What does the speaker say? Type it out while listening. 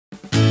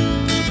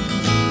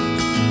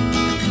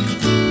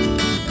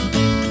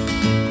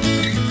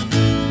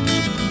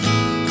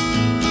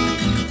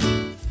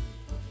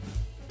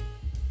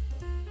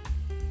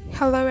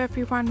Hello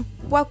everyone,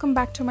 welcome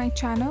back to my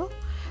channel.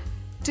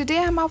 Today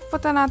I'm up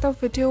with another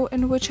video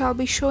in which I'll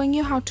be showing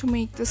you how to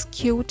make this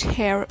cute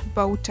hair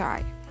bow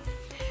tie.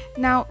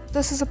 Now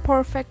this is a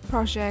perfect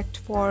project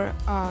for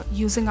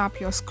using up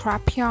your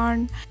scrap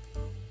yarn.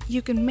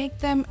 You can make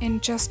them in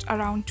just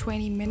around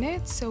 20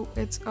 minutes, so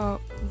it's a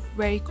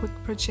very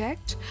quick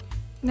project.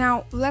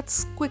 Now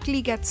let's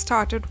quickly get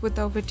started with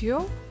the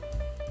video.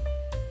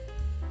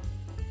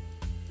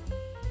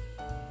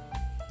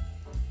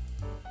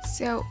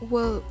 So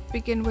we'll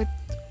begin with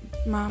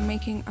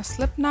making a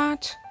slip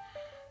knot.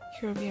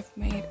 Here we have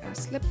made a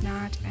slip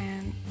knot,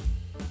 and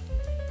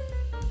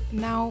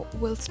now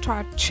we'll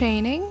start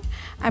chaining.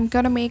 I'm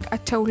gonna make a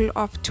total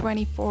of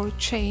 24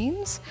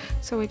 chains,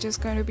 so it is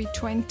going to be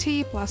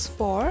 20 plus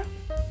 4.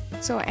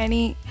 So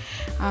any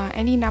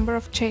number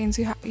of chains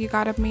you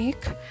gotta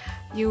make,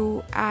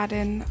 you add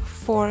in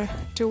 4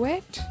 to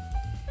it.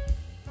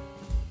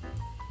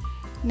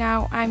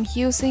 Now I'm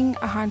using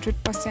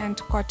 100%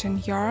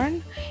 cotton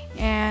yarn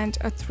and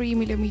a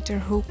 3mm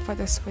hook for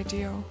this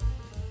video.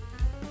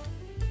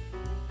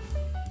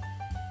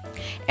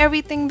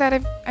 Everything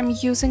that I'm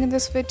using in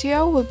this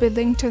video will be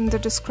linked in the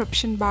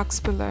description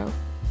box below.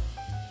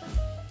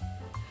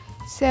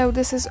 So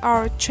this is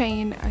our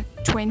chain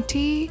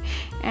 20,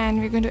 and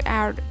we're going to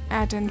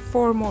add in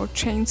 4 more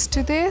chains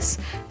to this.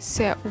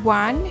 So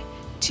 1,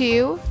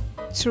 2,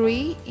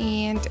 3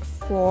 and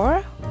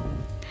 4.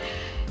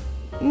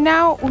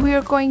 Now we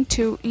are going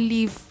to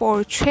leave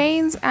 4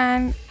 chains,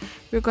 and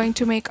we're going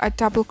to make a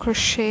double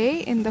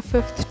crochet in the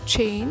 5th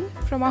chain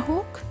from a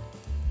hook.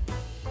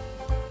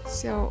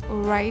 So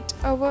right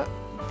over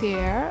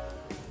there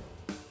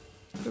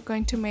we're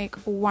going to make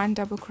 1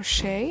 double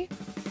crochet.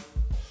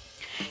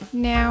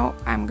 Now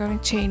I'm going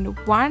to chain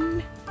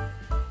 1.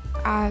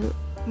 I'll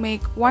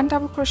make 1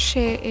 double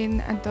crochet in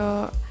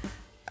the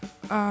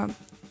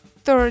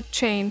 3rd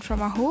chain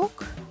from a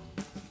hook.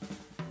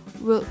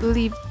 We'll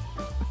leave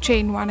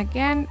chain 1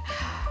 again,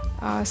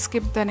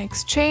 skip the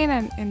next chain,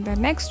 and in the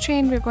next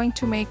chain we're going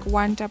to make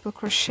 1 double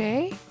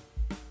crochet.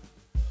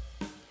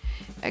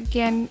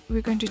 Again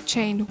we're going to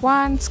chain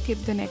 1, skip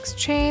the next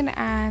chain,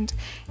 and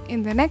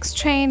in the next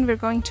chain we're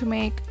going to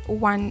make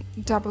 1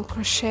 double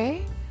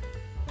crochet,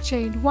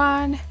 chain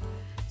 1,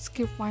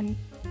 skip 1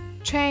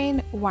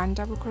 chain, 1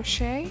 double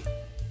crochet.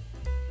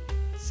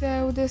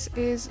 So this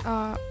is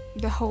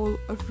the whole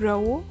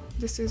row.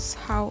 This is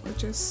how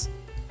it is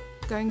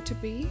going to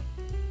be.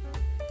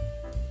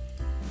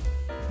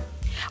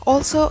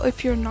 Also,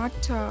 if you're not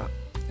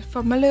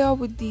familiar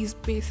with these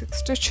basic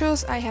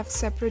stitches, I have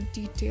separate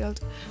detailed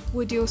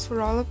videos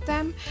for all of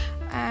them,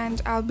 and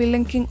I'll be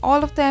linking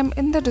all of them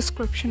in the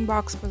description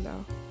box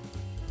below.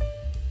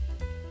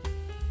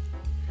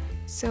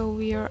 So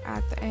we are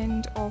at the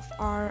end of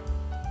our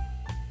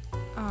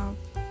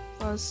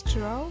first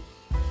row.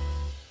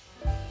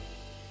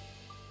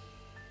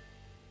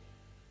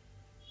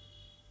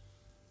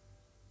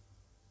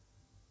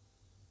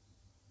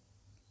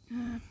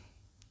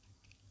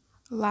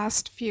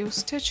 Last few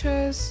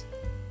stitches,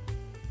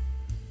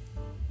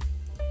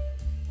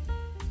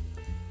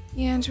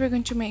 and we're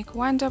going to make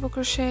 1 double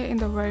crochet in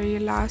the very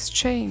last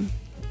chain.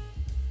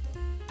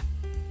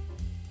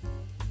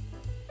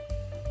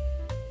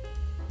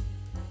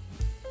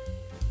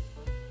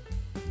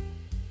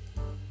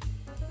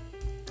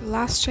 The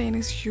last chain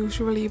is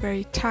usually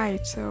very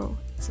tight, so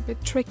it's a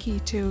bit tricky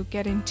to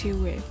get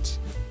into it.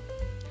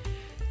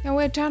 Now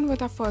we're done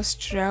with our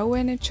first row,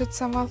 and it should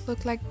somewhat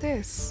look like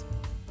this.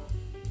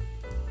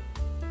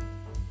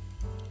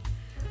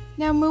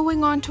 Now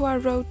moving on to our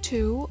row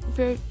 2,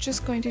 we're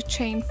just going to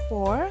chain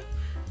 4.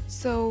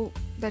 So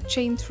the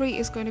chain 3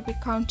 is going to be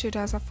counted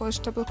as a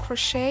first double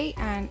crochet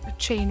and a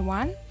chain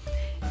 1,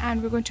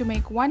 and we're going to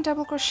make 1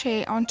 double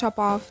crochet on top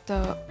of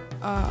the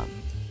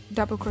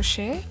double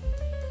crochet.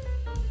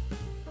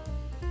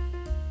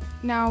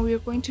 Now we're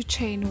going to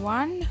chain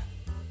 1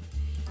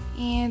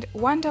 and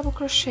 1 double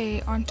crochet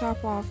on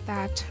top of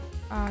that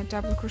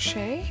double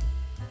crochet,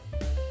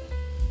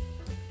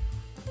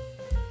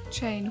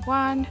 chain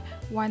 1,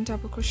 1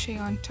 double crochet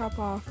on top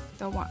of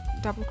the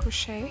double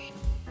crochet.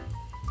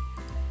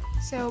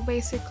 So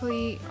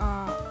basically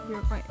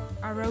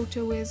our row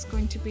 2 is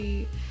going to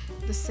be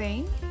the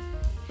same.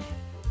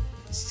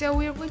 So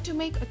we are going to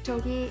make a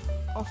total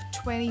of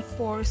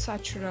 24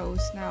 such rows.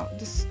 Now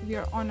we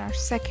are on our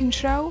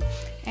second row,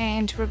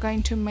 and we're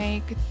going to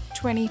make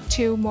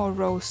 22 more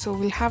rows, so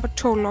we'll have a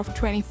total of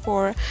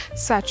 24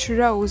 such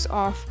rows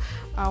of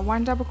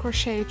 1 double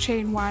crochet,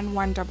 chain 1,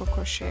 1 double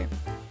crochet.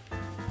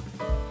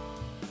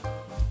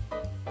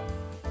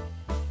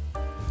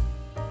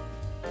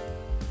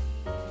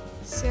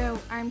 So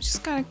I'm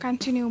just gonna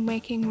continue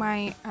making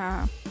my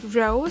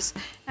rows,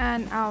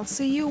 and I'll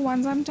see you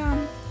once I'm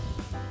done.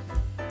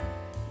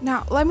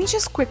 Now let me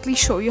just quickly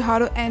show you how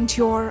to end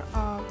your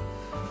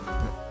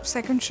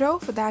second row.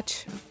 For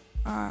that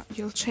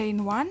you'll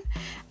chain 1,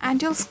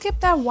 and you'll skip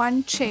that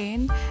 1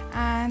 chain,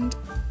 and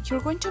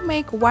you're going to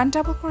make 1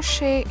 double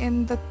crochet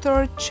in the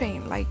 3rd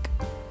chain, like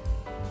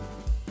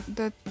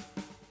the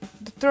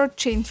 3rd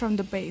chain from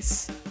the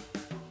base.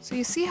 So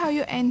you see how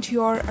you end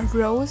your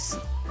rows.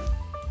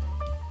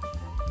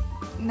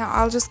 Now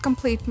I'll just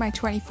complete my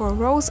 24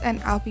 rows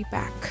and I'll be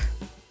back.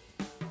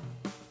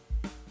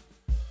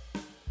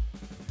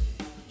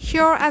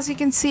 Here, as you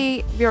can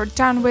see, we're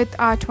done with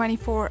our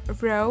 24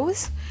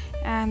 rows,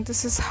 and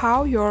this is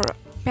how your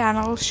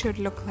panel should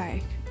look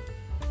like.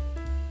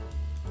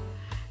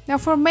 Now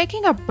for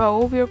making a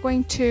bow, we're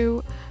going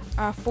to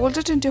fold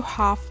it into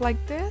half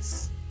like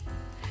this.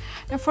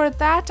 Now for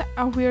that,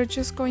 we're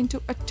just going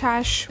to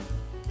attach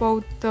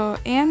both the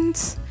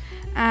ends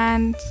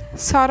and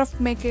sort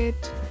of make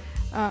it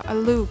a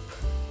loop.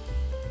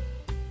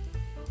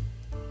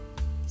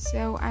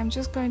 So I'm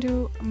just going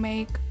to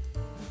make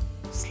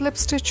slip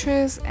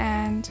stitches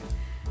and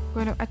I'm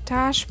going to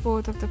attach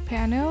both of the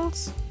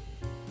panels,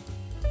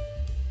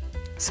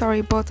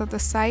 both of the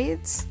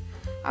sides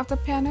of the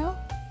panel.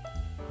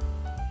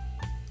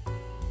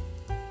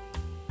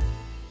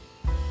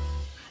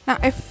 Now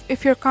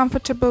if you're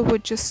comfortable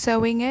with just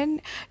sewing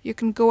in, you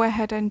can go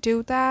ahead and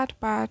do that,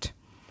 but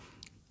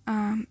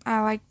I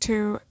like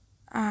to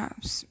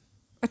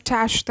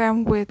attach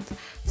them with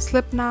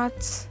slip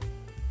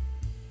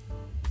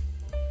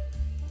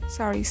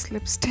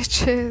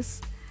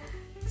stitches.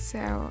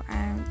 So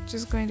I'm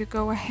just going to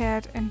go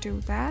ahead and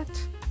do that.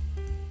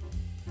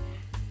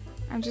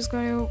 I'm just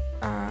going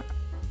to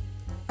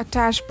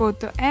attach both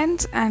the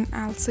ends, and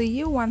I'll see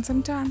you once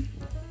I'm done.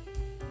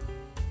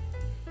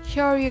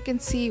 Here you can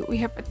see we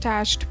have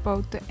attached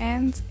both the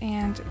ends,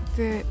 and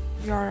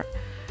your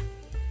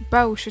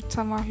bow should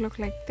somewhat look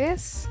like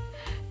this.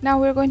 Now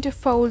we're going to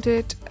fold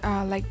it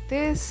like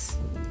this,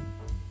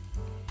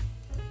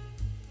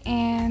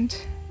 and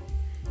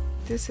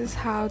this is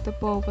how the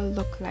bow will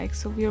look like.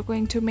 So we are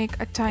going to make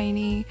a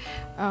tiny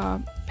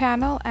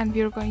panel, and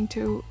we are going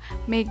to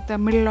make the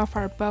middle of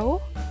our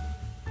bow,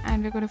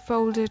 and we're going to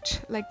fold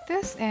it like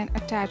this and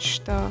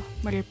attach the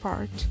middle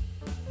part.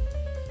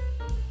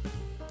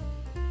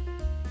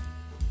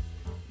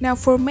 Now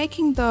for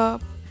making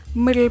the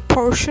middle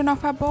portion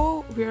of our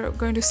bow, we're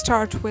going to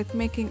start with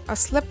making a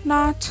slip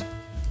knot,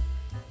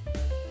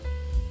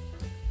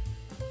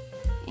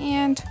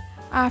 and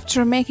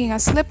after making a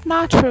slip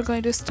knot, we're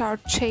going to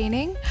start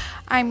chaining.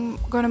 I'm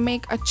going to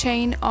make a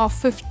chain of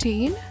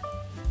 15.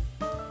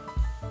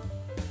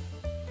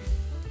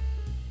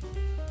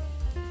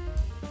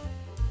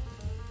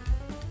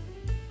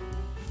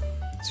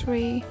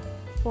 Three,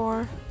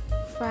 4,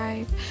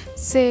 5,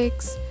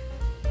 6,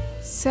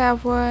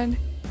 7,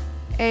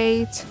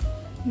 8,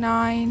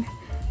 9,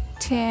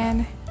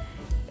 10,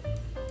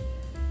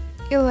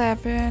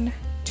 11,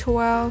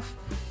 12,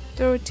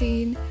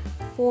 13,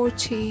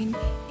 14,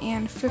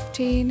 and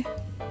 15.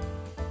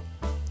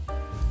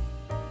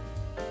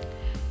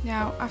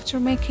 Now after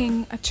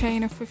making a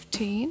chain of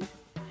 15,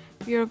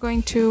 we are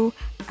going to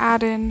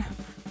add in,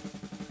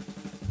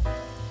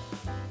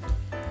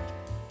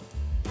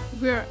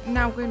 we're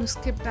now going to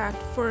skip that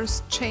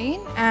first chain,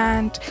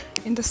 and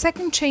in the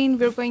second chain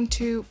we're going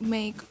to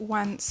make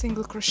one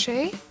single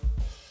crochet.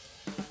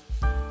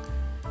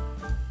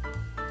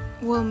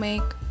 We'll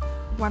make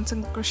one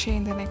single crochet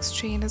in the next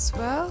chain as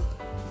well.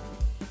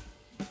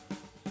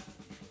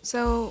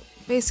 So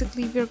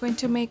basically we're going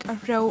to make a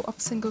row of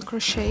single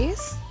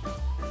crochets.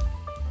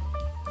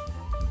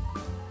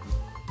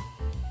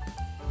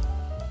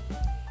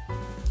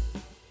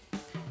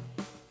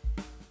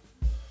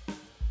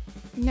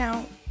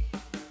 Now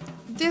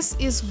this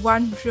is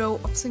one row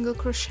of single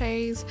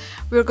crochets.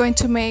 We're going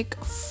to make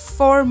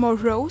 4 more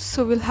rows,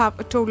 so we'll have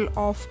a total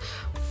of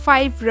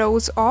 5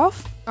 rows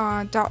of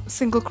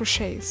single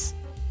crochets.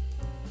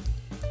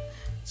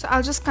 So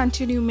I'll just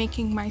continue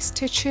making my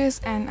stitches,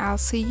 and I'll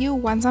see you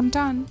once I'm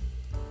done.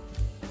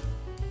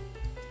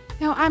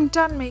 Now I'm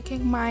done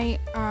making my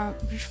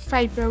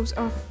 5 rows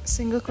of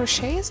single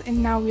crochets,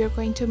 and now we are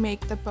going to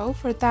make the bow.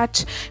 For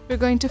that, we're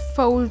going to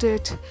fold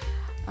it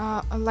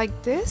like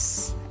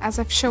this, as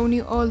I've shown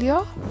you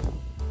earlier,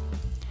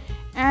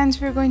 and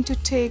we're going to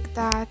take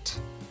that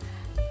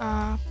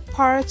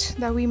part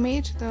that we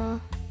made, the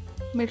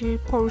middle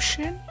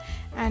portion,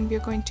 and we're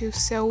going to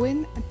sew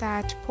in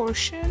that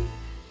portion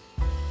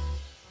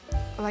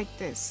like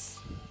this.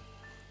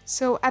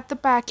 So at the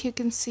back you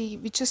can see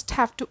we just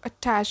have to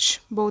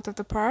attach both of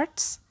the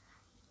parts.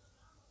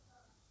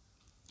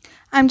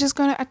 I'm just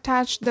going to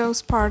attach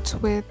those parts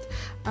with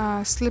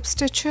slip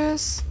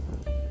stitches.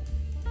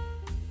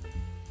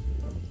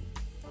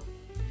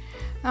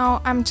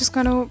 Now I'm just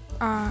going to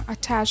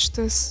attach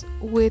this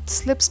with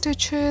slip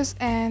stitches,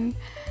 and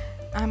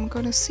I'm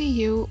going to see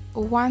you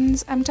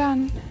once I'm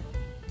done.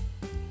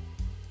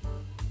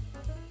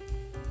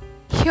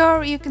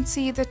 Here you can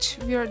see that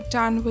we are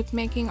done with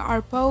making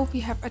our bow. We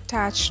have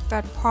attached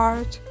that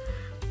part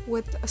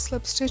with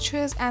slip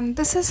stitches, and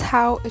this is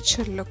how it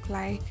should look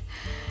like.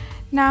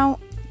 Now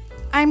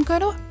I'm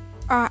going to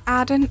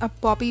add in a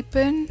bobby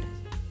pin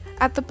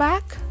at the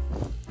back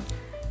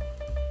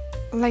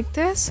like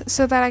this,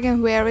 so that I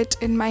can wear it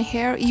in my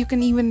hair. You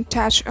can even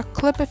attach a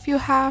clip if you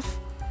have,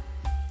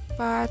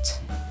 but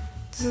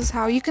this is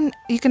how you can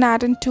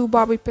add in 2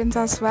 bobby pins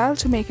as well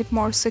to make it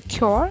more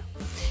secure.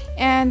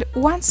 and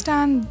once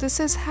done, this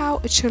is how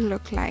it should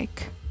look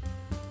like.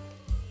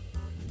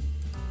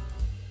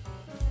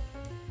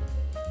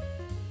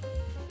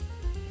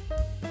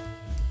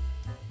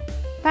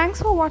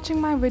 Thanks for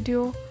watching my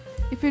video.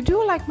 If you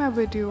do like my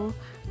video,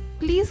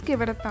 please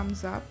give it a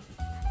thumbs up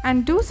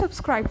and do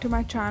subscribe to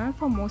my channel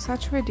for more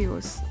such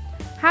videos.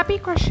 Happy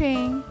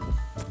crocheting!